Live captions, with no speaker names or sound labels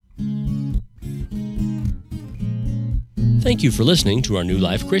Thank you for listening to our New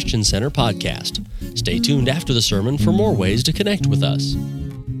Life Christian Center podcast. Stay tuned after the sermon for more ways to connect with us.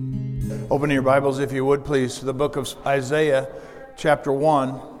 Open your Bibles, if you would, please, to the book of Isaiah, chapter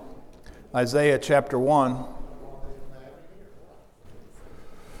 1. Isaiah, chapter 1.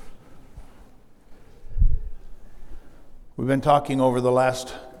 We've been talking over the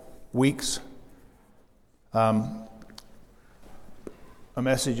last weeks a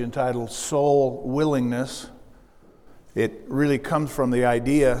message entitled Soul Willingness. It really comes from the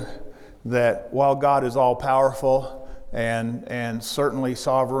idea that while God is all-powerful and certainly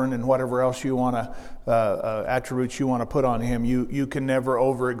sovereign and whatever else you want to, attributes you want to put on Him, you can never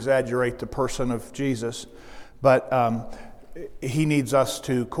over-exaggerate the person of Jesus. But He needs us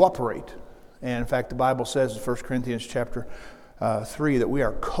to cooperate. And in fact, the Bible says in 1 Corinthians chapter 3 that we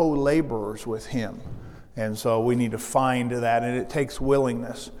are co-laborers with Him. And so we need to find that, and it takes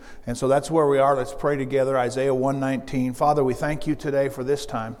willingness. And so that's where we are. Let's pray together. Isaiah 1:19. Father, we thank you today for this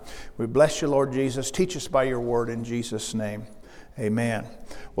time. We bless you, Lord Jesus. Teach us by your word in Jesus' name. Amen.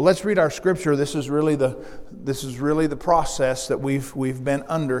 Well, let's read our scripture. This is really the process that we've been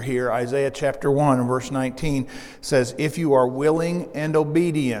under here. Isaiah chapter 1 and verse 19 says, "If you are willing and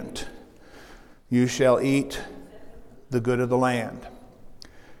obedient, you shall eat the good of the land."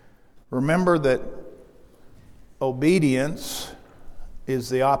 Remember that obedience is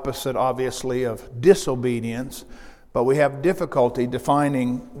the opposite, obviously, of disobedience, but we have difficulty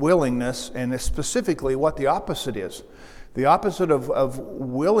defining willingness and specifically what the opposite is. The opposite of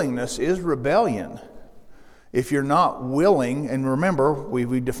willingness is rebellion. If you're not willing, and remember,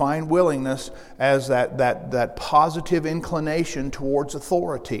 we define willingness as that positive inclination towards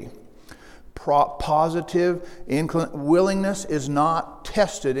authority. Willingness is not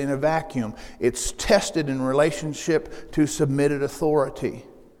tested in a vacuum. It's tested in relationship to submitted authority.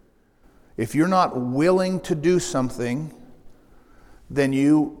 If you're not willing to do something, then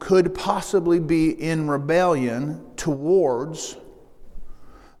you could possibly be in rebellion towards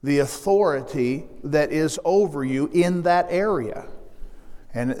the authority that is over you in that area.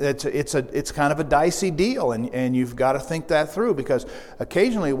 And it's kind of a dicey deal, and you've got to think that through, because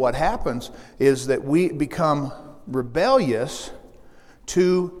occasionally what happens is that we become rebellious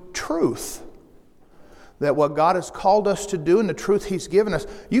to truth. That what God has called us to do and the truth He's given us.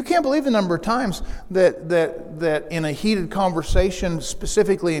 You can't believe the number of times that in a heated conversation,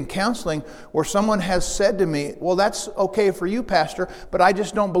 specifically in counseling, where someone has said to me, "Well, that's okay for you, Pastor, but I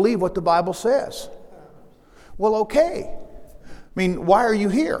just don't believe what the Bible says." Well, okay. I mean, why are you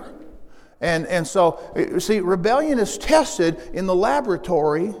here? And so, see, rebellion is tested in the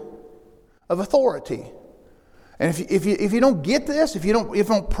laboratory of authority. And if you don't get this, if you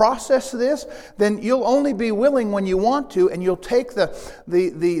don't process this, then you'll only be willing when you want to, and you'll take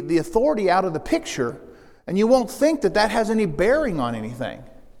the authority out of the picture, and you won't think that has any bearing on anything.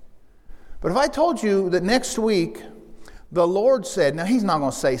 But if I told you that next week the Lord said, now He's not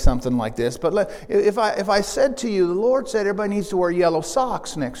going to say something like this, but if I said to you, the Lord said everybody needs to wear yellow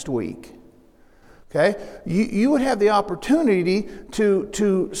socks next week, okay? You would have the opportunity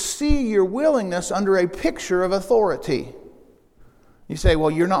to see your willingness under a picture of authority. You say,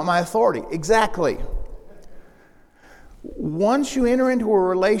 well, you're not my authority. Exactly. Once you enter into a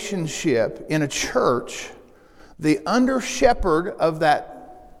relationship in a church, the under shepherd of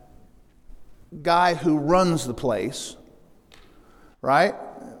that guy who runs the place, right?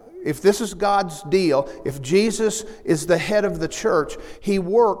 If this is God's deal, if Jesus is the head of the church, He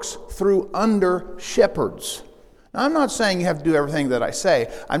works through under shepherds. Now, I'm not saying you have to do everything that I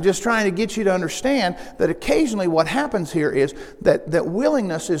say. I'm just trying to get you to understand that occasionally what happens here is that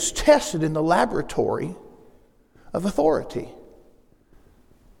willingness is tested in the laboratory of authority.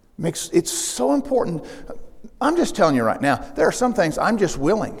 It's so important. I'm just telling you right now, there are some things I'm just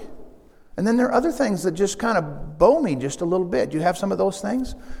willing. And then there are other things that just kind of bow me just a little bit. You have some of those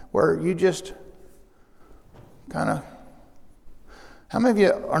things where you just kind of... How many of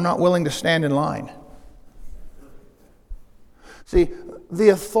you are not willing to stand in line? See, the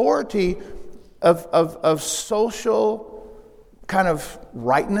authority of social kind of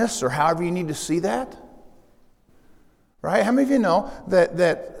rightness, or however you need to see that, right? How many of you know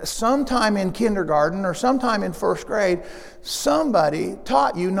that sometime in kindergarten or sometime in first grade, somebody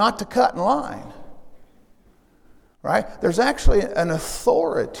taught you not to cut in line? Right? There's actually an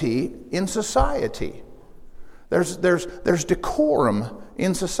authority in society. There's decorum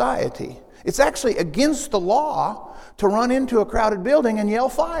in society. It's actually against the law to run into a crowded building and yell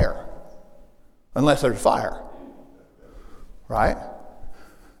fire, unless there's fire. Right?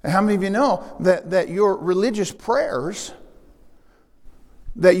 And how many of you know that your religious prayers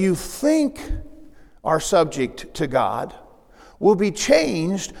that you think are subject to God will be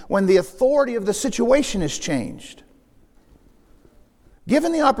changed when the authority of the situation is changed.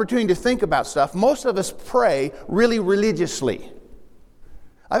 Given the opportunity to think about stuff, most of us pray really religiously.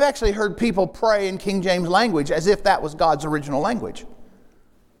 I've actually heard people pray in King James language as if that was God's original language.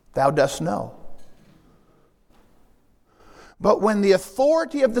 Thou dost know. But when the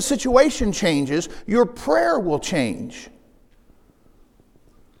authority of the situation changes, your prayer will change.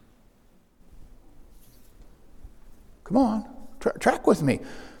 Come on, track with me.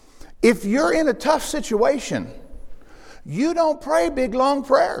 If you're in a tough situation, you don't pray big, long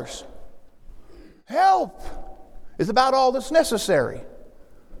prayers. Help is about all that's necessary.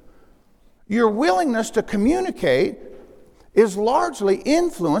 Your willingness to communicate is largely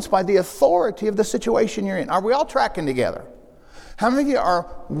influenced by the authority of the situation you're in. Are we all tracking together? How many of you are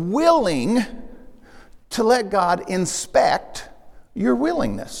willing to let God inspect your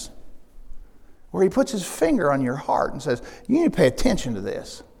willingness? Where He puts His finger on your heart and says, you need to pay attention to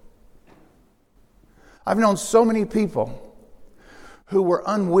this. I've known so many people who were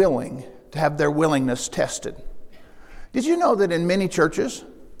unwilling to have their willingness tested. Did you know that in many churches,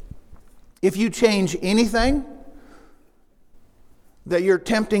 if you change anything, that you're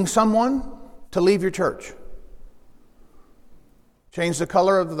tempting someone to leave your church? Change the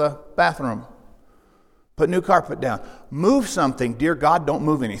color of the bathroom. Put new carpet down. Move something. Dear God, don't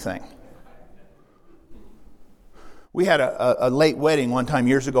move anything. We had a late wedding one time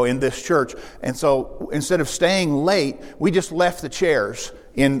years ago in this church, and so instead of staying late, we just left the chairs.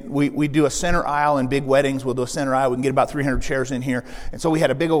 We do a center aisle in big weddings. We'll do a center aisle. We can get about 300 chairs in here. And so we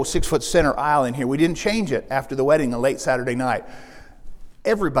had a big old 6-foot center aisle in here. We didn't change it after the wedding, a late Saturday night.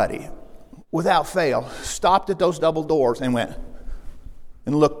 Everybody, without fail, stopped at those double doors and went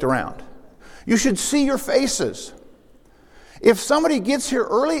and looked around. You should see your faces. If somebody gets here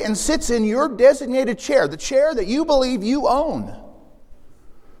early and sits in your designated chair, the chair that you believe you own.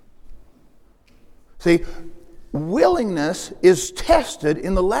 See, willingness is tested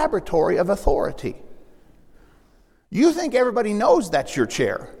in the laboratory of authority. You think everybody knows that's your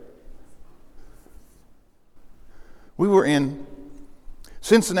chair. We were in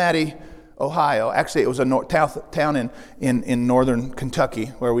Cincinnati, Ohio. Actually, it was a town in northern Kentucky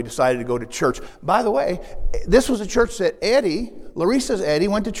where we decided to go to church. By the way, this was a church that Larissa's Eddie,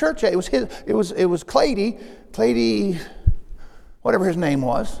 went to church at. It was Clady, whatever his name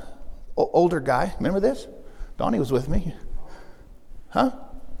was, older guy. Remember this? Donnie was with me. Huh?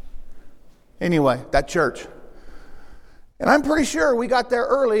 Anyway, that church. And I'm pretty sure we got there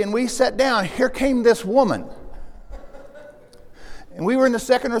early and we sat down. Here came this woman. And we were in the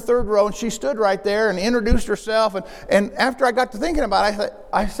second or third row, and she stood right there and introduced herself. And after I got to thinking about it,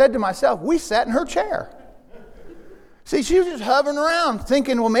 I said to myself, we sat in her chair. See, she was just hovering around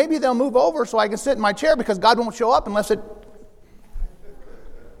thinking, well, maybe they'll move over so I can sit in my chair because God won't show up unless it...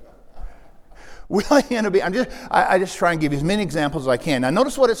 I just try and give you as many examples as I can. Now,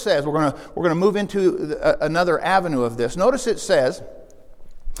 notice what it says. We're going to move into another avenue of this. Notice it says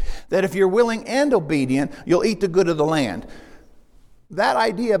that if you're willing and obedient, you'll eat the good of the land. That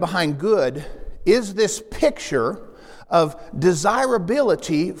idea behind good is this picture of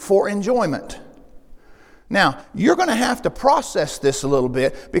desirability for enjoyment. Now, you're going to have to process this a little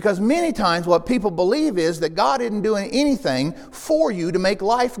bit because many times what people believe is that God isn't doing anything for you to make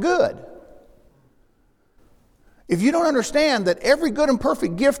life good. If you don't understand that every good and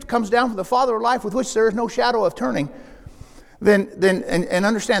perfect gift comes down from the Father of life with which there is no shadow of turning, and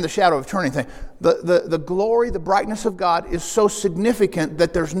understand the shadow of turning thing. The glory, the brightness of God is so significant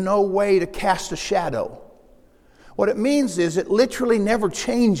that there's no way to cast a shadow. What it means is it literally never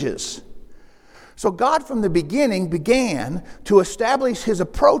changes. So God from the beginning began to establish His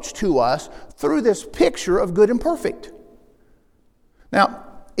approach to us through this picture of good and perfect. Now,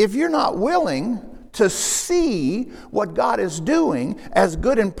 if you're not willing to see what God is doing as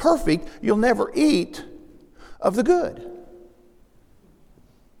good and perfect, you'll never eat of the good.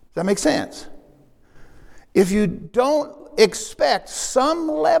 Does that make sense? If you don't expect some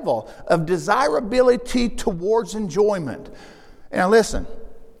level of desirability towards enjoyment, now listen,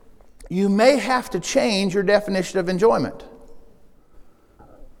 you may have to change your definition of enjoyment.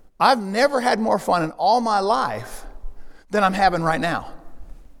 I've never had more fun in all my life than I'm having right now.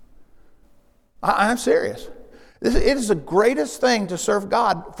 I'm serious. It is the greatest thing to serve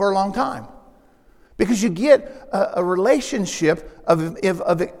God for a long time. Because you get a relationship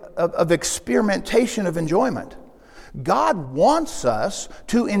of experimentation of enjoyment. God wants us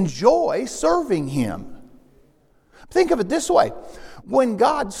to enjoy serving Him. Think of it this way. When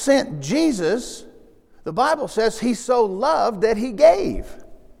God sent Jesus, the Bible says He so loved that He gave.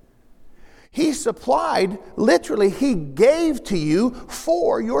 He supplied, literally, He gave to you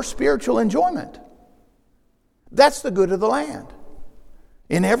for your spiritual enjoyment. That's the good of the land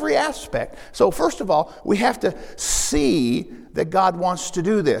in every aspect. So first of all, we have to see that God wants to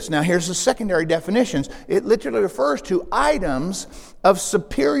do this. Now here's the secondary definitions. It literally refers to items of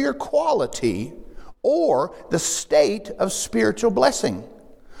superior quality or the state of spiritual blessing.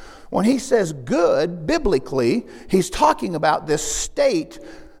 When he says good, biblically, he's talking about this state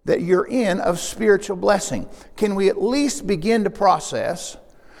that you're in of spiritual blessing. Can we at least begin to process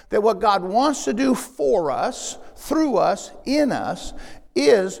that what God wants to do for us, through us, in us,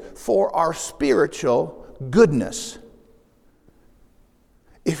 is for our spiritual goodness?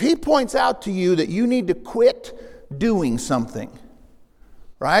 If He points out to you that you need to quit doing something,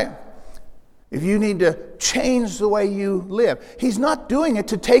 right? If you need to change the way you live, He's not doing it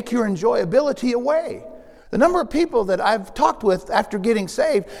to take your enjoyability away. The number of people that I've talked with after getting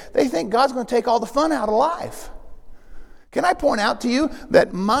saved, they think God's going to take all the fun out of life. Can I point out to you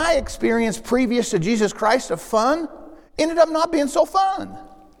that my experience previous to Jesus Christ of fun ended up not being so fun?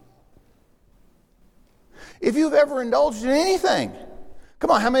 If you've ever indulged in anything,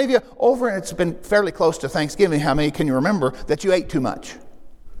 come on, how many of you over, and it's been fairly close to Thanksgiving, how many can you remember that you ate too much?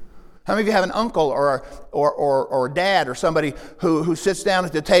 How many of you have an uncle or a dad or somebody who sits down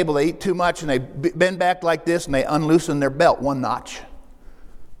at the table, they eat too much and they bend back like this and they unloosen their belt one notch? And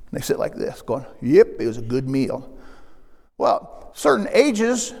they sit like this going, yep, it was a good meal. Well, certain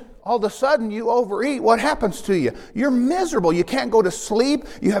ages, all of a sudden you overeat. What happens to you? You're miserable. You can't go to sleep.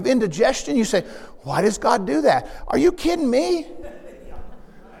 You have indigestion. You say, why does God do that? Are you kidding me?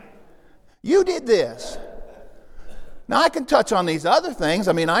 You did this. Now, I can touch on these other things.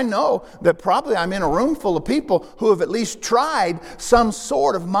 I mean, I know that probably I'm in a room full of people who have at least tried some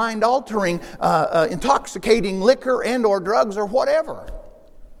sort of mind-altering, intoxicating liquor and or drugs or whatever.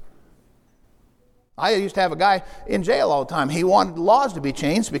 I used to have a guy in jail all the time. He wanted laws to be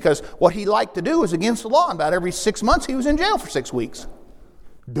changed because what he liked to do was against the law. And about every 6 months, he was in jail for 6 weeks.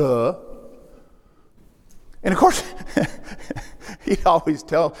 Duh. And of course, he'd always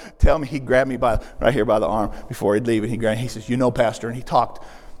tell me, he'd grab me right here by the arm before he'd leave, and he says, you know, Pastor, and he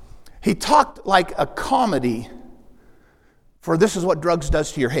talked like a comedy for this is what drugs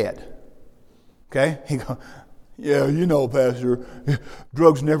does to your head. Okay? He go, yeah, you know, Pastor,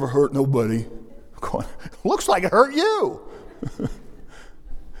 drugs never hurt nobody. Going, looks like it hurt you.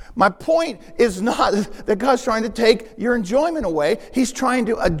 My point is not that God's trying to take your enjoyment away. He's trying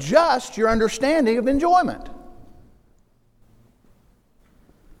to adjust your understanding of enjoyment.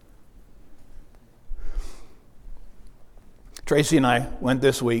 Tracy and I went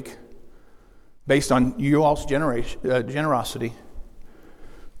this week, based on you all's generosity,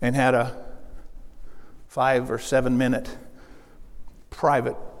 and had a 5 or 7 minute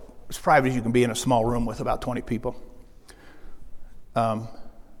private, as private as you can be in a small room with about 20 people,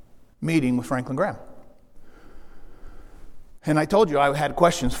 meeting with Franklin Graham. And I told you I had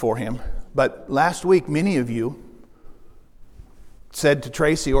questions for him, but last week many of you said to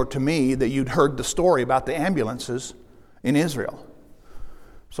Tracy or to me that you'd heard the story about the ambulances in Israel.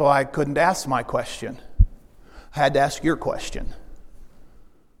 So I couldn't ask my question. I had to ask your question.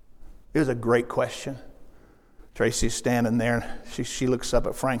 It was a great question. Tracy's standing there. She looks up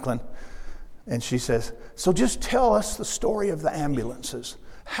at Franklin and she says, so just tell us the story of the ambulances.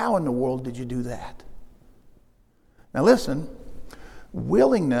 How in the world did you do that? Now listen,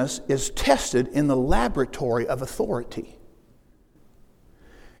 willingness is tested in the laboratory of authority.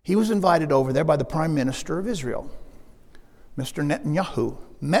 He was invited over there by the Prime Minister of Israel. Mr. Netanyahu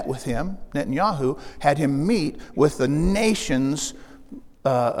met with him. Netanyahu had him meet with the nation's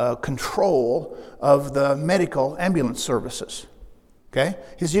control of the medical ambulance services. Okay?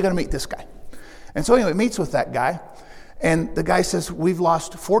 He says, you're going to meet this guy. And so anyway, he meets with that guy. And the guy says, we've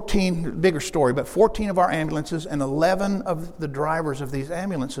lost 14, bigger story, but 14 of our ambulances and 11 of the drivers of these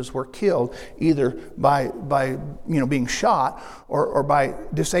ambulances were killed either by being shot or by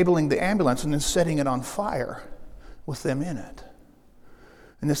disabling the ambulance and then setting it on fire with them in it.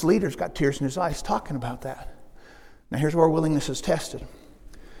 And this leader's got tears in his eyes talking about that. Now here's where willingness is tested.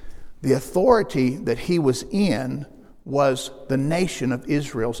 The authority that he was in was the nation of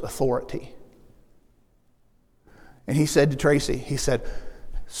Israel's authority. And he said to Tracy, he said,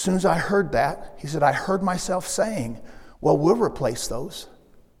 as soon as I heard that, he said, I heard myself saying, well, we'll replace those.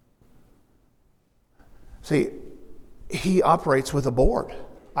 See, he operates with a board.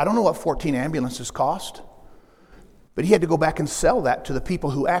 I don't know what 14 ambulances cost, but he had to go back and sell that to the people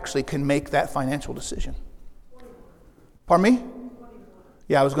who actually can make that financial decision. Pardon me?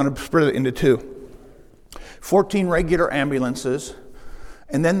 Yeah, I was going to split it into two. 14 regular ambulances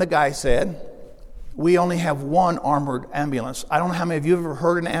And then the guy said, we only have one armored ambulance. I don't know how many of you have ever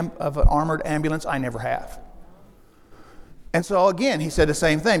heard of an armored ambulance. I never have. And so again, he said the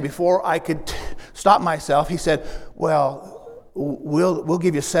same thing. Before I could stop myself, he said, well, we'll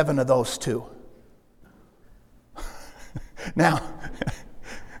give you 7 of those too. Now,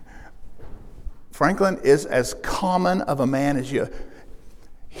 Franklin is as common of a man as you.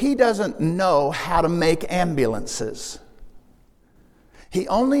 He doesn't know how to make ambulances. He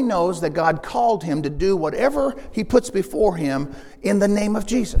only knows that God called him to do whatever he puts before him in the name of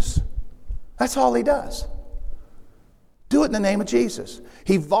Jesus. That's all he does. Do it in the name of Jesus.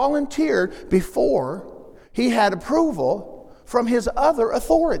 He volunteered before he had approval from his other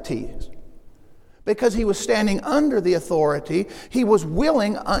authorities. Because he was standing under the authority, he was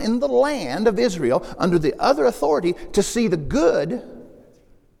willing in the land of Israel, under the other authority, to see the good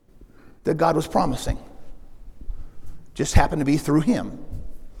that God was promising. Just happened to be through him.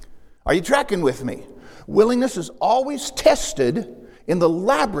 Are you tracking with me? Willingness is always tested in the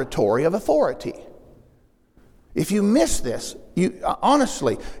laboratory of authority. If you miss this,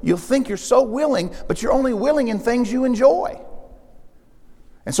 honestly, you'll think you're so willing, but you're only willing in things you enjoy.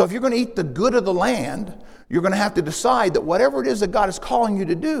 And so if you're going to eat the good of the land, you're going to have to decide that whatever it is that God is calling you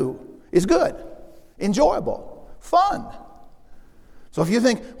to do is good, enjoyable, fun. So if you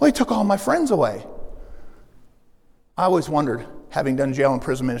think, well, he took all my friends away. I always wondered, having done jail and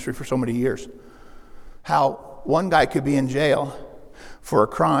prison ministry for so many years, how one guy could be in jail for a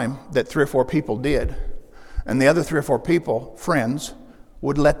crime that 3 or 4 people did, and the other 3 or 4 people, friends,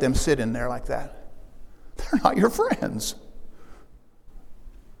 would let them sit in there like that. They're not your friends.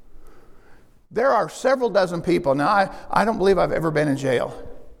 There are several dozen people. Now, I don't believe I've ever been in jail.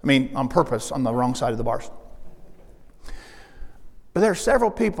 I mean, on purpose, on the wrong side of the bars. But there are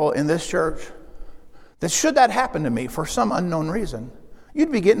several people in this church that should that happen to me for some unknown reason,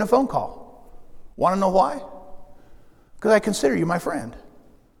 you'd be getting a phone call. Want to know why? Because I consider you my friend.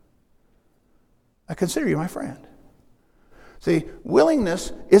 I consider you my friend. See,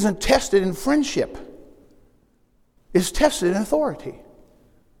 willingness isn't tested in friendship. It's tested in authority.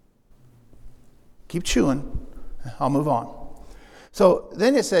 Keep chewing. I'll move on. So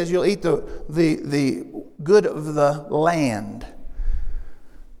then it says you'll eat the good of the land.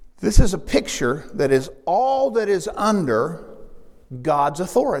 This is a picture that is all that is under God's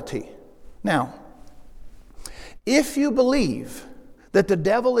authority. Now, if you believe that the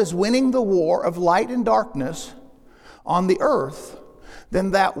devil is winning the war of light and darkness on the earth,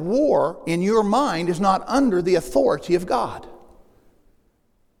 then that war in your mind is not under the authority of God.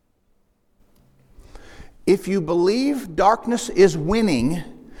 If you believe darkness is winning,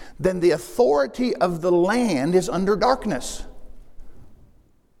 then the authority of the land is under darkness.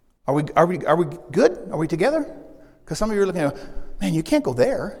 Are we good? Are we together? Because some of you are looking at, man, you can't go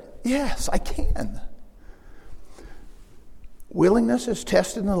there. Yes, I can. Willingness is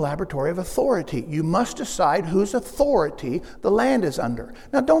tested in the laboratory of authority. You must decide whose authority the land is under.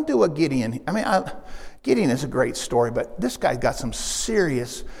 Now, don't do a Gideon. Gideon is a great story, but this guy's got some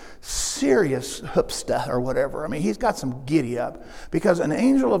serious hupsta or whatever. He's got some giddy up because an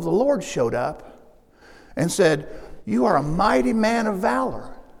angel of the Lord showed up and said, "You are a mighty man of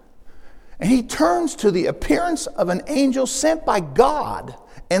valor." And he turns to the appearance of an angel sent by God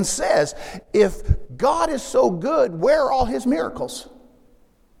and says, if God is so good, where are all his miracles?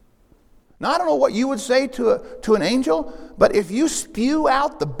 Now, I don't know what you would say to an angel, but if you spew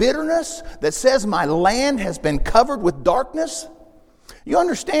out the bitterness that says my land has been covered with darkness, you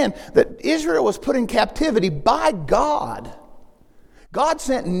understand that Israel was put in captivity by God. God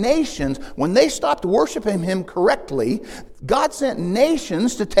sent nations, when they stopped worshiping him correctly, God sent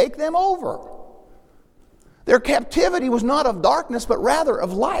nations to take them over. Their captivity was not of darkness, but rather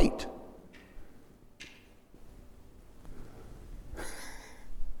of light.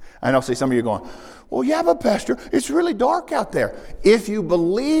 I know, see, some of you are going, well, yeah, but Pastor, it's really dark out there. If you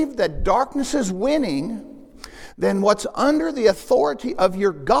believe that darkness is winning, then what's under the authority of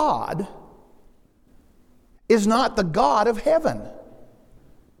your God is not the God of heaven.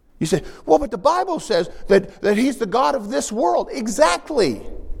 You say, well, but the Bible says that he's the God of this world. Exactly.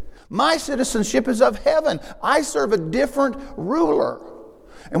 My citizenship is of heaven. I serve a different ruler.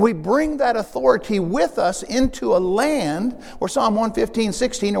 And we bring that authority with us into a land where Psalm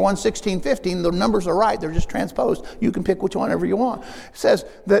 115:16 or 116:15, the numbers are right, they're just transposed. You can pick which one ever you want. It says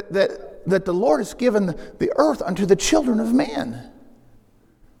that the Lord has given the earth unto the children of men.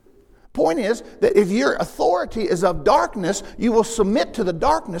 Point is that if your authority is of darkness, you will submit to the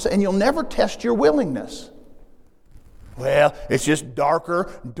darkness and you'll never test your willingness. Well, it's just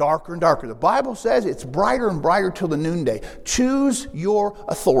darker, darker, and darker. The Bible says it's brighter and brighter till the noonday. Choose your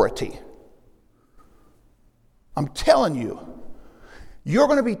authority. I'm telling you, you're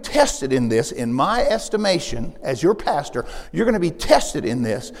going to be tested in this, in my estimation, as your pastor, you're going to be tested in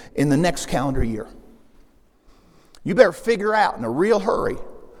this in the next calendar year. You better figure out in a real hurry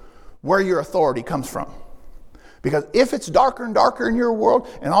where your authority comes from. Because if it's darker and darker in your world,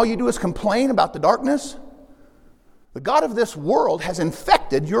 and all you do is complain about the darkness, the God of this world has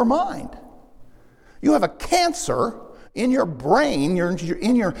infected your mind. You have a cancer in your brain,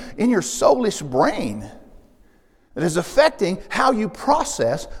 in your soulish brain, that is affecting how you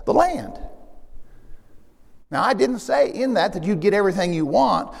process the land. Now, I didn't say in that you'd get everything you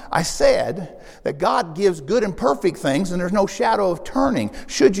want. I said that God gives good and perfect things, and there's no shadow of turning.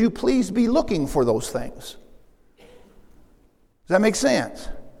 Should you please be looking for those things? Does that make sense?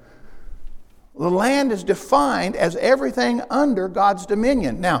 The land is defined as everything under God's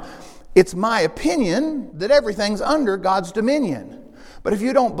dominion. Now, it's my opinion that everything's under God's dominion. But if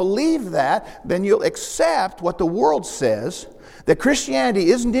you don't believe that, then you'll accept what the world says, that Christianity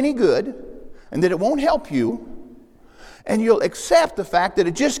isn't any good, and that it won't help you. And you'll accept the fact that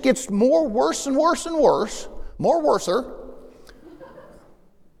it just gets more worse and worse and worse, more worser,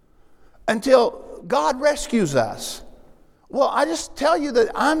 until God rescues us. Well, I just tell you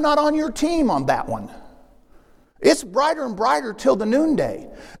that I'm not on your team on that one. It's brighter and brighter till the noonday.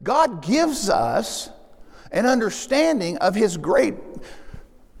 God gives us an understanding of His great...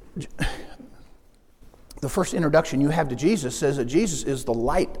 The first introduction you have to Jesus says that Jesus is the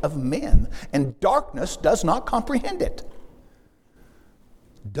light of men, and darkness does not comprehend it.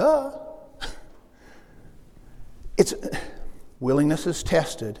 Duh. Willingness is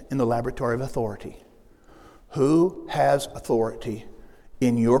tested in the laboratory of authority. Who has authority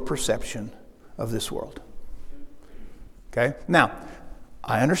in your perception of this world? Okay? Now,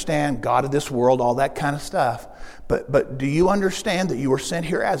 I understand God of this world, all that kind of stuff. But do you understand that you were sent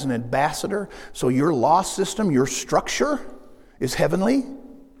here as an ambassador? So your law system, your structure is heavenly,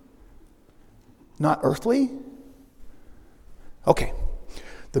 not earthly? Okay.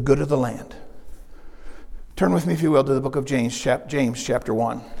 The good of the land. Turn with me, if you will, to the book of James chapter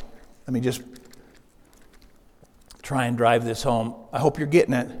 1. Let me just try and drive this home. I hope you're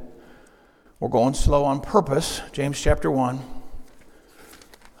getting it. We're going slow on purpose. James chapter 1.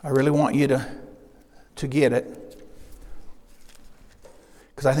 I really want you to get it,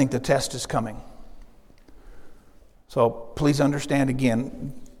 because I think the test is coming. So please understand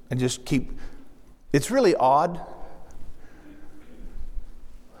again, and just keep... It's really odd.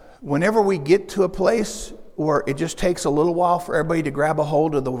 Whenever we get to a place where it just takes a little while for everybody to grab a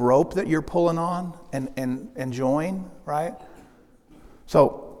hold of the rope that you're pulling on and join, right?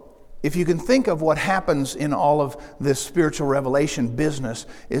 So if you can think of what happens in all of this spiritual revelation business,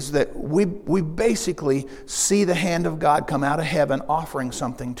 is that we basically see the hand of God come out of heaven offering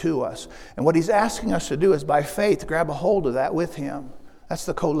something to us. And what He's asking us to do is by faith grab a hold of that with Him. That's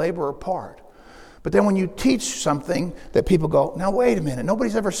the co-laborer part. But then when you teach something that people go, now wait a minute,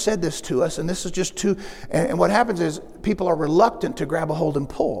 nobody's ever said this to us, and this is just too... And what happens is people are reluctant to grab a hold and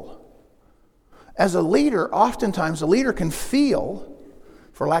pull. As a leader, oftentimes the leader can feel,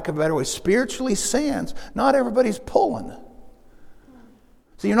 for lack of a better way, spiritually sense, not everybody's pulling.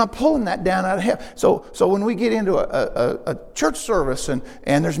 So you're not pulling that down out of heaven. So when we get into a church service and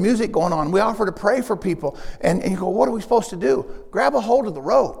there's music going on, we offer to pray for people, and you go, what are we supposed to do? Grab a hold of the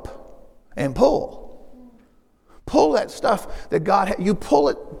rope and pull. Pull that stuff that God you pull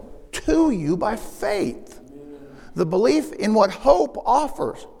it to you by faith. The belief in what hope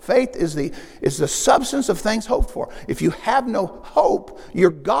offers. Faith is the substance of things hoped for. If you have no hope, your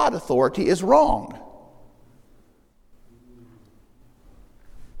God authority is wrong.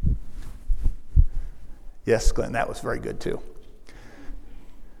 Yes, Glenn, that was very good too.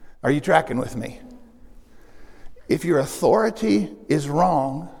 Are you tracking with me? If your authority is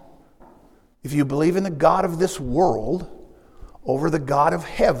wrong, if you believe in the God of this world over the God of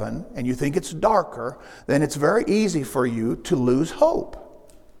heaven, and you think it's darker, then it's very easy for you to lose hope.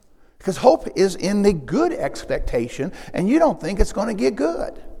 Because hope is in the good expectation, and you don't think it's going to get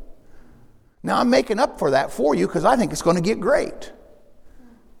good. Now, I'm making up for that for you because I think it's going to get great.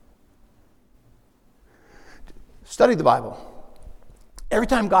 Study the Bible. Every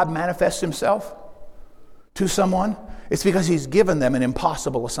time God manifests Himself to someone, it's because He's given them an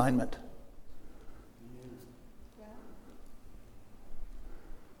impossible assignment.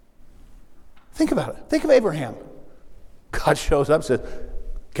 Think about it. Think of Abraham. God shows up and says,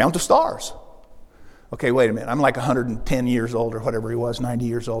 count the stars. Okay, wait a minute. I'm like 110 years old or whatever he was, 90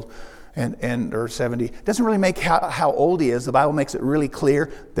 years old. and or 70. It doesn't really make how old he is. The Bible makes it really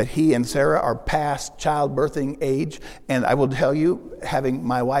clear that he and Sarah are past childbirthing age. And I will tell you, having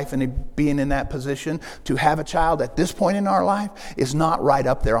my wife and being in that position, to have a child at this point in our life is not right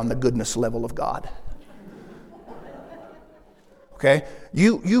up there on the goodness level of God. Okay?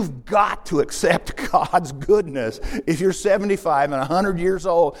 You've got to accept God's goodness if you're 75 and 100 years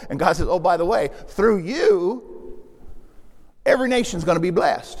old, and God says, oh, by the way, through you, every nation's going to be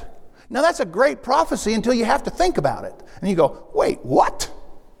blessed. Now, that's a great prophecy until you have to think about it. And you go, wait, what?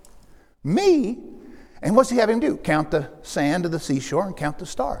 Me? And what's he have him do? Count the sand of the seashore and count the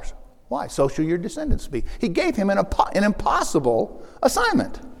stars. Why? So shall your descendants be. He gave him an impossible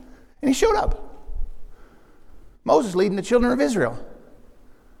assignment. And he showed up. Moses leading the children of Israel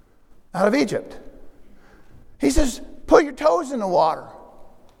out of Egypt. He says, put your toes in the water.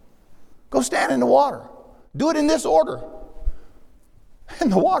 Go stand in the water. Do it in this order.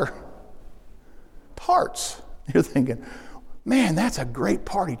 And the water parts. You're thinking, man, that's a great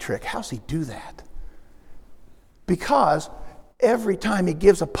party trick. How's he do that? Because every time he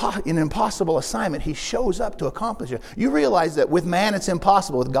gives an impossible assignment, he shows up to accomplish it. You realize that with man it's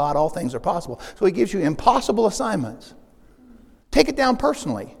impossible. With God all things are possible. So he gives you impossible assignments. Take it down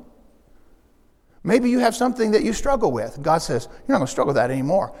personally. Maybe you have something that you struggle with. God says, you're not going to struggle with that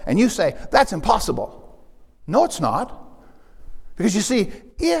anymore. And you say, that's impossible. No, it's not. Because you see,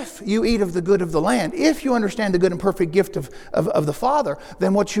 if you eat of the good of the land, if you understand the good and perfect gift of the Father,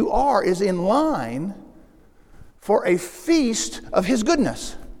 then what you are is in line for a feast of his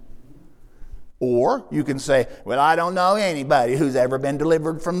goodness. Or you can say, well, I don't know anybody who's ever been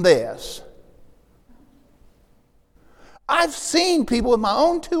delivered from this. I've seen people with my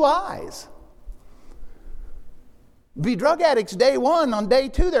own two eyes be drug addicts day one. On day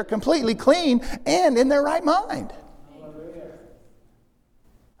two, they're completely clean and in their right mind.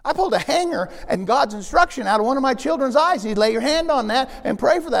 I pulled a hanger and God's instruction out of one of my children's eyes. He'd lay your hand on that and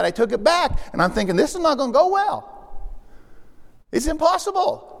pray for that. I took it back and I'm thinking, this is not going to go well. It's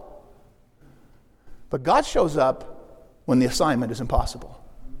impossible. But God shows up when the assignment is impossible.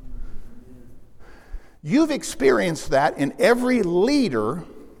 You've experienced that in every leader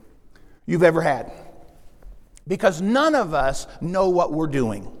you've ever had. Because none of us know what we're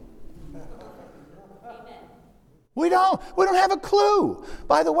doing. We don't have a clue.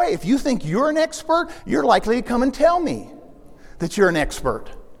 By the way, if you think you're an expert, you're likely to come and tell me that you're an expert.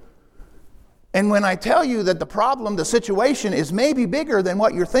 And when I tell you that the problem, the situation is maybe bigger than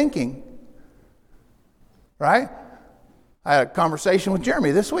what you're thinking, right? I had a conversation with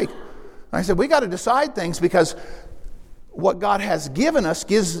Jeremy this week. I said, we got to decide things because what God has given us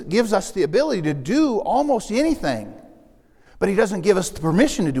gives us the ability to do almost anything. But he doesn't give us the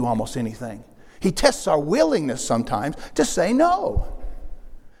permission to do almost anything. He tests our willingness sometimes to say no.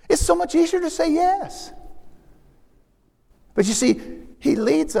 It's so much easier to say yes. But you see, he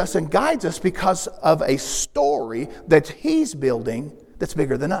leads us and guides us because of a story that he's building that's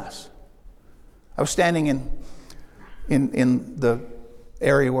bigger than us. I was standing in the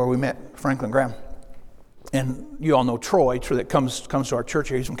area where we met Franklin Graham. And you all know Troy that comes to our church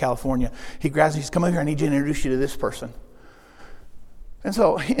here. He's from California. He grabs me, he says, come over here, I need you to introduce you to this person. And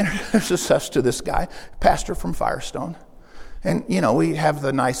so he introduces us to this guy, pastor from Firestone. And, we have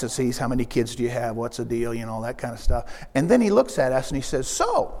the niceties. How many kids do you have? What's the deal? All that kind of stuff. And then he looks at us and he says,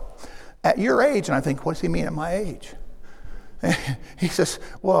 so, at your age, and I think, what does he mean at my age? And he says,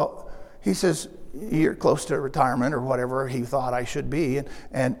 you're close to retirement or whatever he thought I should be.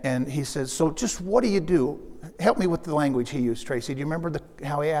 And he says, so just what do you do? Help me with the language he used, Tracy. Do you remember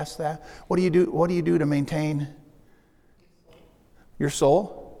how he asked that? What do you do to maintain your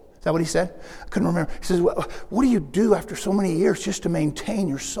soul? Is that what he said? I couldn't remember. He says, what do you do after so many years just to maintain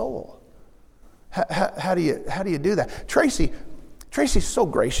your soul? How do you do that? Tracy's so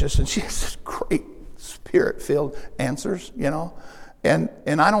gracious, and she has great spirit-filled answers, And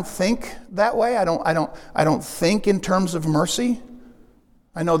I don't think that way. I don't think in terms of mercy.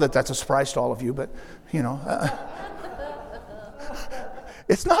 I know that that's a surprise to all of you, but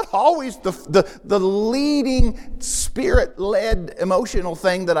it's not always the leading spirit-led emotional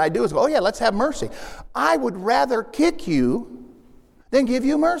thing that I do is go, oh yeah, let's have mercy. I would rather kick you than give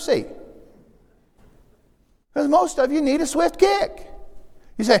you mercy. Because most of you need a swift kick.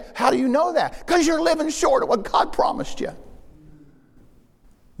 You say, how do you know that? Because you're living short of what God promised you.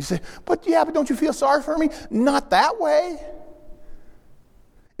 You say, but don't you feel sorry for me? Not that way.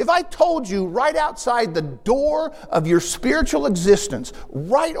 If I told you right outside the door of your spiritual existence,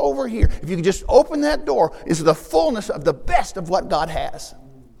 right over here, if you could just open that door, is the fullness of the best of what God has.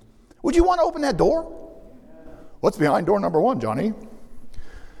 Would you want to open that door? What's behind door number 1, Johnny?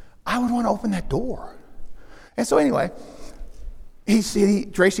 I would want to open that door. And so anyway,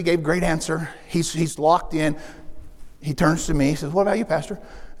 Tracy gave a great answer. He's locked in. He turns to me. He says, what about you, Pastor?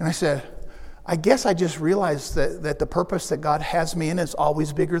 And I said, I guess I just realized that the purpose that God has me in is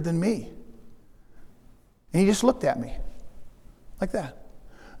always bigger than me. And he just looked at me like that.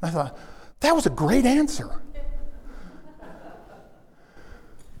 And I thought, that was a great answer.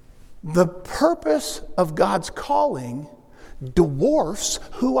 The purpose of God's calling dwarfs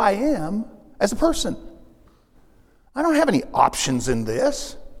who I am as a person. I don't have any options in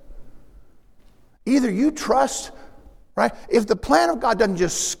this. Either you trust, right? If the plan of God doesn't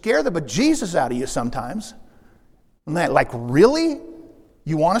just scare the bejesus out of you sometimes, like, really?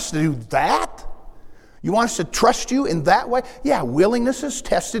 You want us to do that? You want us to trust you in that way? Yeah, willingness is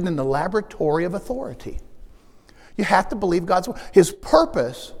tested in the laboratory of authority. You have to believe God's word. His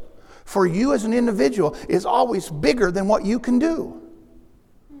purpose for you as an individual is always bigger than what you can do.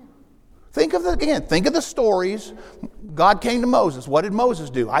 Think of the stories. God came to Moses. What did Moses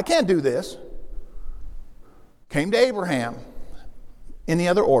do? I can't do this. Came to Abraham. In the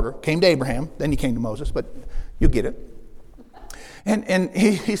other order. Came to Abraham. Then he came to Moses. But you get it. And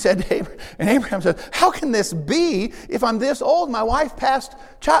he said to Abraham, and Abraham said, how can this be if I'm this old? My wife passed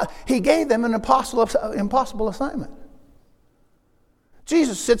child. He gave them an impossible assignment.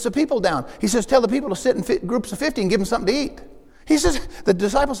 Jesus sits the people down. He says, tell the people to sit in groups of 50 and give them something to eat. He says, the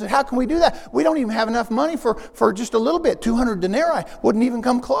disciples said, how can we do that? We don't even have enough money for just a little bit. 200 denarii wouldn't even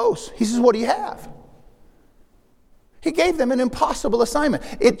come close. He says, what do you have? He gave them an impossible assignment.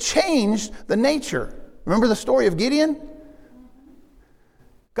 It changed the nature. Remember the story of Gideon?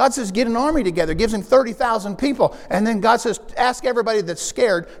 God says, get an army together, gives him 30,000 people. And then God says, ask everybody that's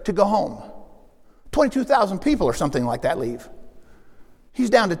scared to go home. 22,000 people or something like that leave. He's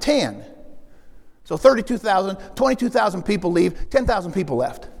down to 10. So 32,000, 22,000 people leave, 10,000 people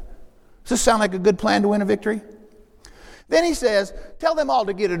left. Does this sound like a good plan to win a victory? Then he says, tell them all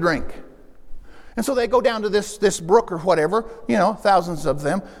to get a drink. And so they go down to this brook or whatever, thousands of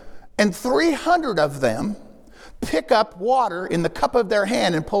them, and 300 of them pick up water in the cup of their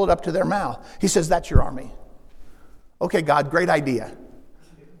hand and pull it up to their mouth. He says, that's your army. Okay, God, great idea.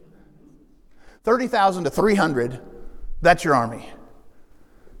 30,000 to 300, that's your army.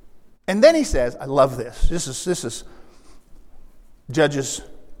 And then he says, I love this. This is Judges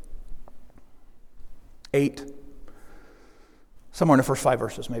 8, somewhere in the first 5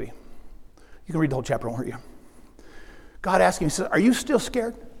 verses maybe. You can read the whole chapter, won't you? God asked him, he said, are you still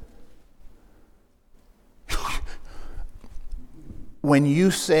scared? When you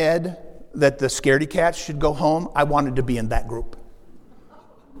said that the scaredy cats should go home, I wanted to be in that group.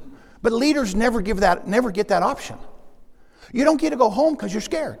 But leaders never get that option. You don't get to go home because you're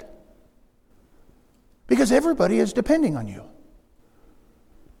scared. Because everybody is depending on you.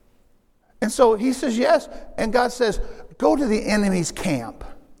 And so he says yes, and God says, go to the enemy's camp.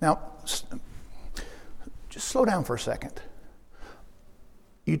 Now, just slow down for a second.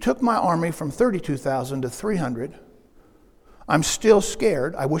 You took my army from 32,000 to 300. I'm still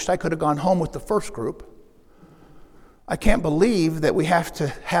scared. I wish I could have gone home with the first group. I can't believe that we have to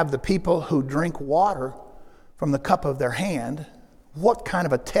have the people who drink water from the cup of their hand. What kind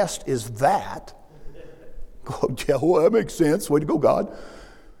of a test is that? Yeah, well, that makes sense. Way to go, God.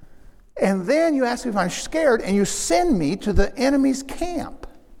 And then you ask me if I'm scared, and you send me to the enemy's camp.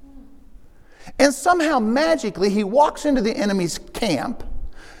 And somehow, magically, he walks into the enemy's camp,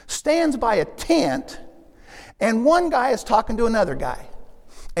 stands by a tent, and one guy is talking to another guy.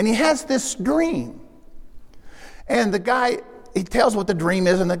 And he has this dream. And the guy, he tells what the dream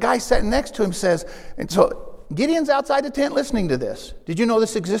is, and the guy sitting next to him says, and so Gideon's outside the tent listening to this. Did you know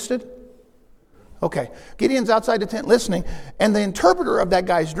this existed? Okay. Gideon's outside the tent listening, and the interpreter of that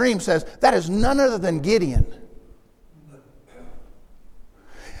guy's dream says, that is none other than Gideon.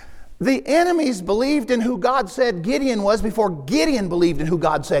 The enemies believed in who God said Gideon was before Gideon believed in who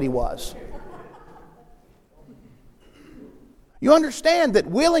God said he was. You understand that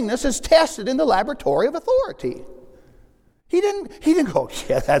willingness is tested in the laboratory of authority. He didn't go,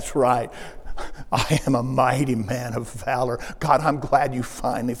 yeah, that's right. I am a mighty man of valor. God, I'm glad you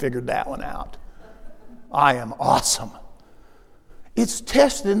finally figured that one out. I am awesome. It's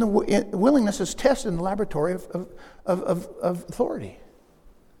tested willingness is tested in the laboratory of authority.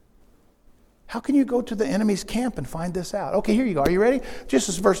 How can you go to the enemy's camp and find this out? Okay, here you go. Are you ready? Just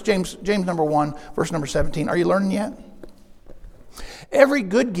this verse, James number 1, verse number 17. Are you learning yet? Every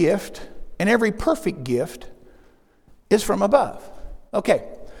good gift and every perfect gift is from above. Okay,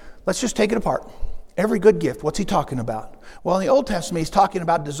 let's just take it apart. Every good gift. What's he talking about? Well, in the Old Testament, he's talking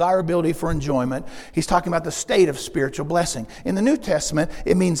about desirability for enjoyment. He's talking about the state of spiritual blessing. In the New Testament,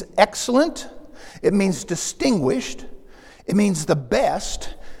 it means excellent. It means distinguished. It means the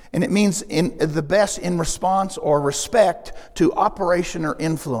best. And it means the best in response or respect to operation or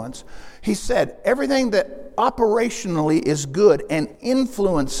influence. He said everything that operationally is good and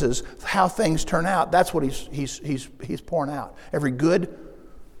influences how things turn out, that's what he's pouring out. Every good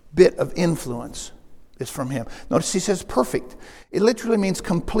bit of influence is from him. Notice he says perfect. It literally means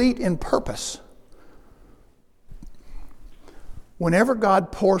complete in purpose. Whenever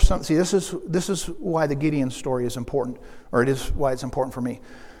God pours something, see, this is why the Gideon story is important, or it is why it's important for me.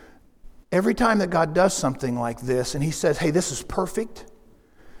 Every time that God does something like this and he says, hey, this is perfect,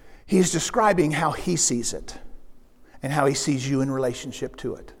 he's describing how he sees it and how he sees you in relationship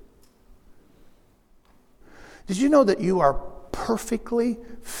to it. Did you know that you are perfectly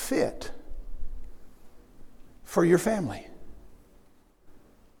fit for your family?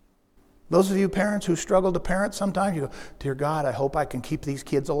 Those of you parents who struggle to parent sometimes, you go, dear God, I hope I can keep these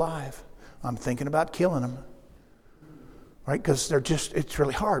kids alive. I'm thinking about killing them. Right? Because it's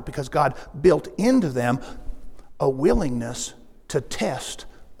really hard because God built into them a willingness to test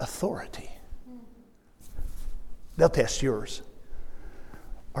authority. They'll test yours.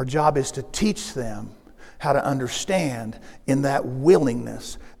 Our job is to teach them how to understand in that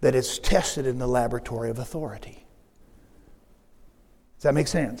willingness that it's tested in the laboratory of authority. Does that make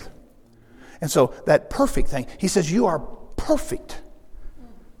sense? And so that perfect thing, he says you are perfect.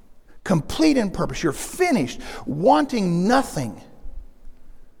 Complete in purpose. You're finished, wanting nothing.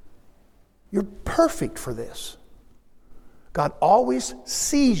 You're perfect for this. God always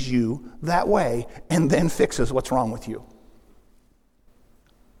sees you that way and then fixes what's wrong with you.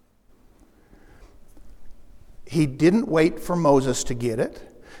 He didn't wait for Moses to get it.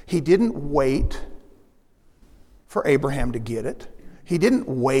 He didn't wait for Abraham to get it. He didn't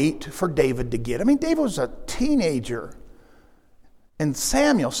wait for David to get it. I mean, David was a teenager. And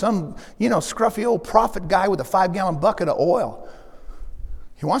Samuel, some, scruffy old prophet guy with a 5-gallon bucket of oil.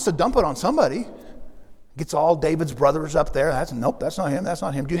 He wants to dump it on somebody. Gets all David's brothers up there. Nope, that's not him, that's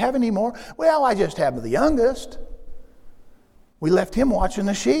not him. Do you have any more? Well, I just have the youngest. We left him watching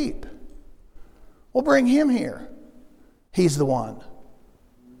the sheep. We'll bring him here. He's the one.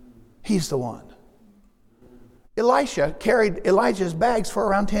 He's the one. Elisha carried Elijah's bags for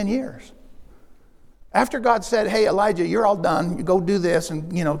around 10 years. After God said, hey, Elijah, you're all done. You go do this,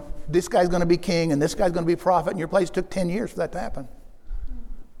 and, this guy's going to be king, and this guy's going to be prophet, and your place took 10 years for that to happen.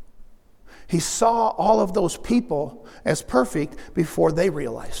 He saw all of those people as perfect before they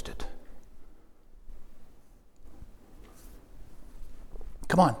realized it.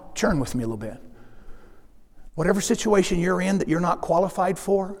 Come on, churn with me a little bit. Whatever situation you're in that you're not qualified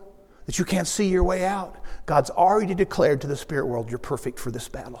for, that you can't see your way out, God's already declared to the spirit world, you're perfect for this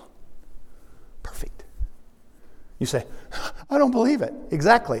battle. Perfect. You say, I don't believe it.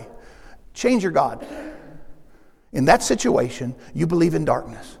 Exactly. Change your God. In that situation, you believe in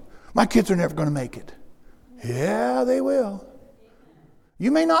darkness. My kids are never going to make it. Yeah, they will.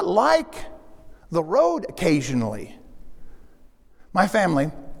 You may not like the road occasionally. My family,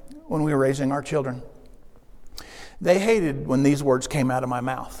 when we were raising our children, they hated when these words came out of my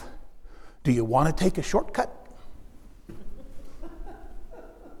mouth. Do you want to take a shortcut?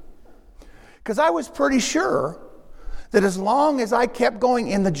 Because I was pretty sure that as long as I kept going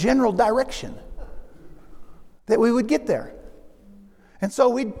in the general direction, that we would get there. And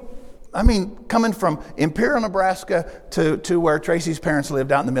so coming from Imperial, Nebraska to where Tracy's parents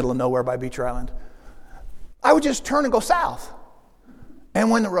lived out in the middle of nowhere by Beecher Island, I would just turn and go south.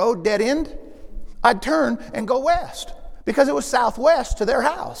 And when the road dead end, I'd turn and go west because it was southwest to their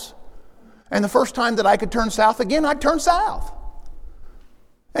house. And the first time that I could turn south again, I'd turn south.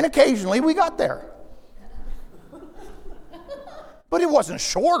 And occasionally we got there. But it wasn't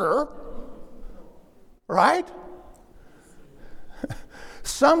shorter, right?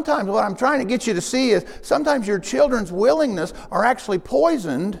 Sometimes what I'm trying to get you to see is sometimes your children's willingness are actually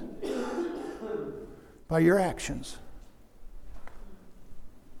poisoned by your actions.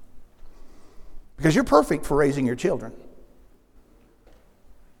 Because you're perfect for raising your children.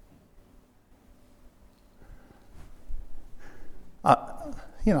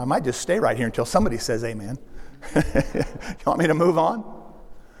 I might just stay right here until somebody says amen. You want me to move on?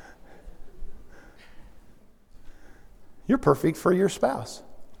 You're perfect for your spouse.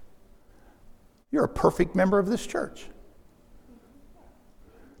 You're a perfect member of this church.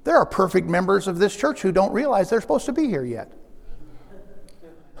 There are perfect members of this church who don't realize they're supposed to be here yet.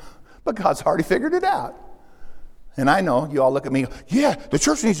 But God's already figured it out. And I know you all look at me, yeah, the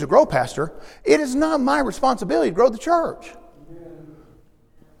church needs to grow, Pastor. It is not my responsibility to grow the church.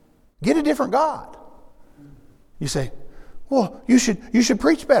 Get a different God. You say, well, you should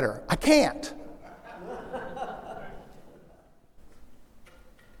preach better. I can't.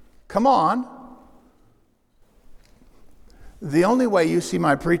 Come on. The only way you see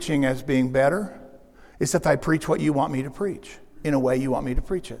my preaching as being better is if I preach what you want me to preach in a way you want me to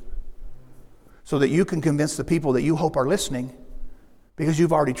preach it. So that you can convince the people that you hope are listening, because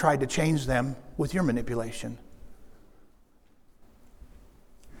you've already tried to change them with your manipulation.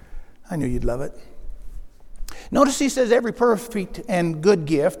 I knew you'd love it. Notice he says every perfect and good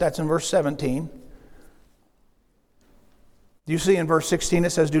gift. That's in verse 17. Do you see in verse 16 it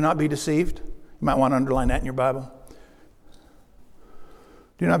says, do not be deceived? You might want to underline that in your Bible.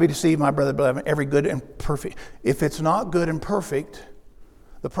 Do not be deceived, my brother, beloved, every good and perfect. If it's not good and perfect,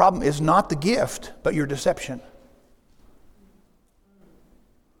 the problem is not the gift, but your deception.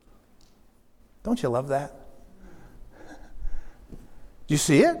 Don't you love that? Do you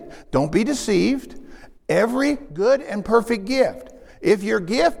see it? Don't be deceived. Every good and perfect gift. If your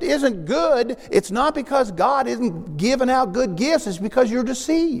gift isn't good, it's not because God isn't giving out good gifts. It's because you're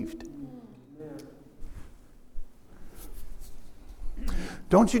deceived.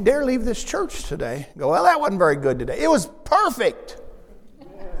 Don't you dare leave this church today. Go, well, that wasn't very good today. It was perfect.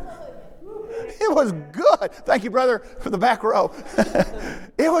 It was good. Thank you, brother, for the back row.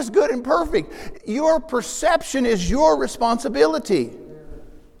 It was good and perfect. Your perception is your responsibility.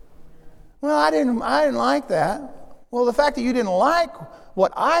 Well, I didn't like that. Well, the fact that you didn't like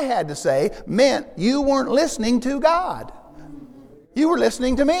what I had to say meant you weren't listening to God. You were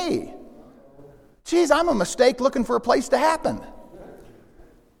listening to me. Geez, I'm a mistake looking for a place to happen.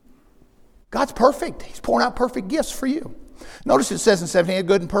 God's perfect. He's pouring out perfect gifts for you. Notice it says in 17, a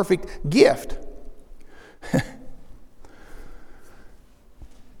good and perfect gift.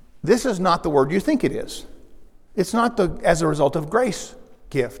 This is not the word you think it is. It's not as a result of grace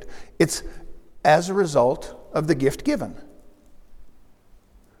gift. It's as a result of the gift given.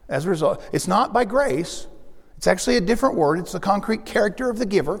 As a result, it's not by grace. It's actually a different word. It's the concrete character of the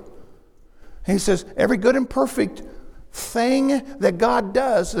giver. And he says, every good and perfect thing that God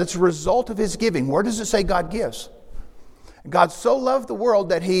does that's a result of his giving. Where does it say God gives? God so loved the world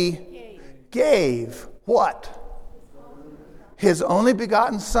that he gave what? His only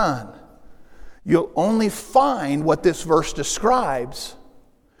begotten Son. You'll only find what this verse describes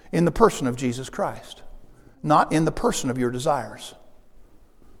in the person of Jesus Christ, not in the person of your desires.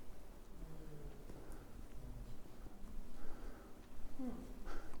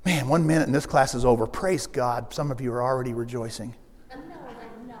 Man, 1 minute and this class is over. Praise God. Some of you are already rejoicing. No,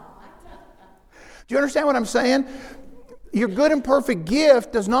 I'm not. Do you understand what I'm saying? Your good and perfect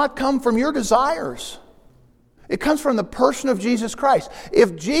gift does not come from your desires. It comes from the person of Jesus Christ.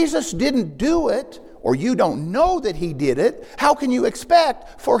 If Jesus didn't do it, or you don't know that he did it, how can you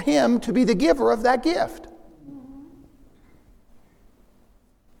expect for him to be the giver of that gift?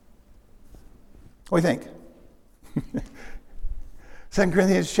 What do you think? 2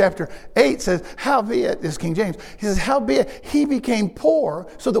 Corinthians chapter 8 says, howbeit, this is King James, he says, howbeit he became poor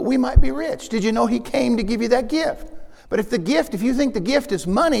so that we might be rich. Did you know he came to give you that gift? But if you think the gift is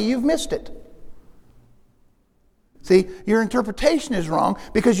money, you've missed it. See, your interpretation is wrong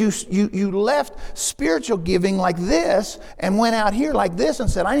because you left spiritual giving like this and went out here like this and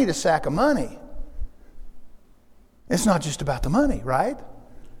said, I need a sack of money. It's not just about the money, right?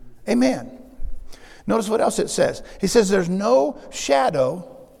 Amen. Notice what else it says. He says there's no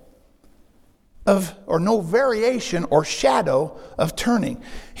shadow of, or no variation or shadow of turning.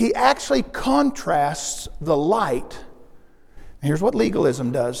 He actually contrasts the light. Here's what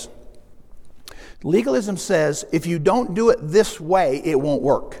legalism does. Legalism says if you don't do it this way, it won't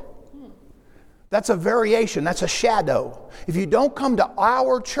work. That's a variation. That's a shadow. If you don't come to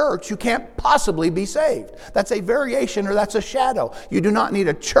our church, you can't possibly be saved. That's a variation or that's a shadow. You do not need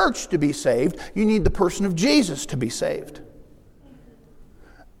a church to be saved. You need the person of Jesus to be saved.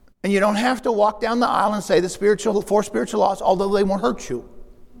 And you don't have to walk down the aisle and say the four spiritual laws, although they won't hurt you.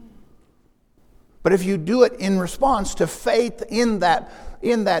 But if you do it in response to faith in that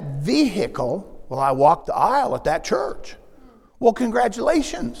vehicle, well, I walked the aisle at that church. Well,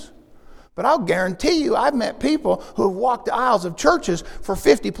 congratulations. But I'll guarantee you, I've met people who have walked the aisles of churches for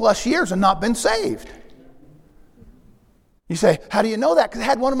 50 plus years and not been saved. You say, how do you know that? Because I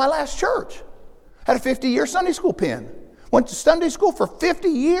had one in my last church. Had a 50-year Sunday school pin. Went to Sunday school for 50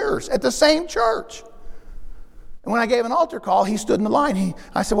 years at the same church. And when I gave an altar call, he stood in the line.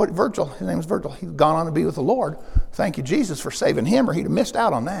 I said, what, Virgil? His name was Virgil. He'd gone on to be with the Lord. Thank you, Jesus, for saving him, or he'd have missed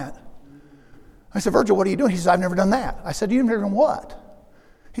out on that. I said, Virgil, what are you doing? He said, I've never done that. I said, you've never done what?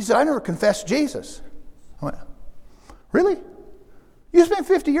 He said, I never confessed Jesus. I went, really? You spent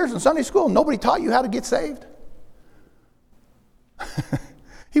 50 years in Sunday school and nobody taught you how to get saved?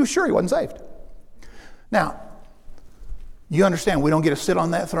 He was sure he wasn't saved. Now, you understand we don't get to sit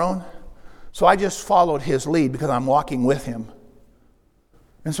on that throne? So I just followed his lead because I'm walking with him.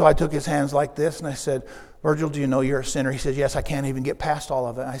 And so I took his hands like this and I said, Virgil, do you know you're a sinner? He said, yes, I can't even get past all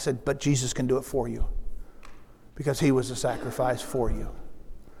of it. I said, but Jesus can do it for you because he was a sacrifice for you.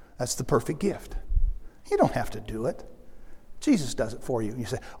 That's the perfect gift. You don't have to do it. Jesus does it for you. You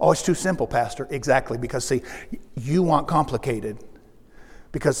say, oh, it's too simple, Pastor. Exactly, because see, you want complicated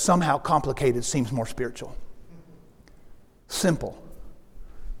because somehow complicated seems more spiritual. Simple.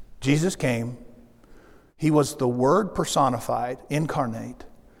 Jesus came. He was the Word personified, incarnate.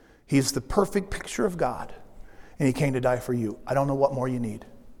 He's the perfect picture of God, and he came to die for you. I don't know what more you need.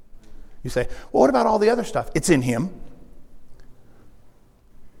 You say, well, what about all the other stuff? It's in him.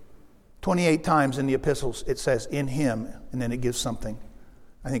 28 times in the epistles it says in him, and then it gives something.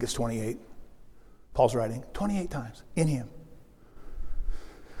 I think it's 28. Paul's writing 28 times in him.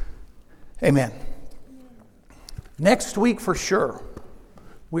 Amen. Next week for sure,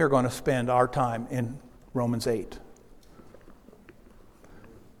 we are going to spend our time in Romans 8.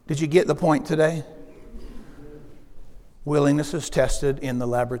 Did you get the point today? Willingness is tested in the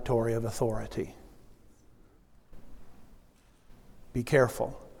laboratory of authority. Be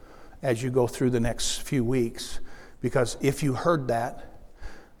careful as you go through the next few weeks, because if you heard that,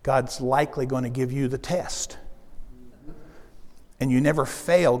 God's likely going to give you the test. And you never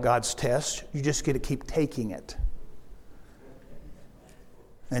fail God's test, you just get to keep taking it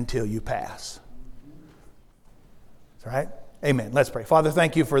until you pass. All right? Amen. Let's pray. Father,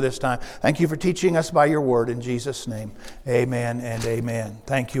 thank you for this time. Thank you for teaching us by your word. In Jesus' name, amen and amen.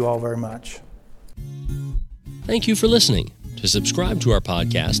 Thank you all very much. Thank you for listening. To subscribe to our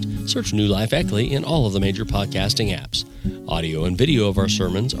podcast, search New Life Eckley in all of the major podcasting apps. Audio and video of our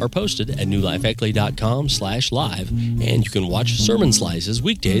sermons are posted at newlifeeckley.com/live, and you can watch sermon slices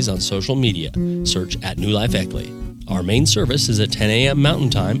weekdays on social media. Search at New Life Eckley. Our main service is at 10 a.m. Mountain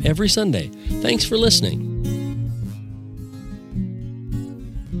Time every Sunday. Thanks for listening.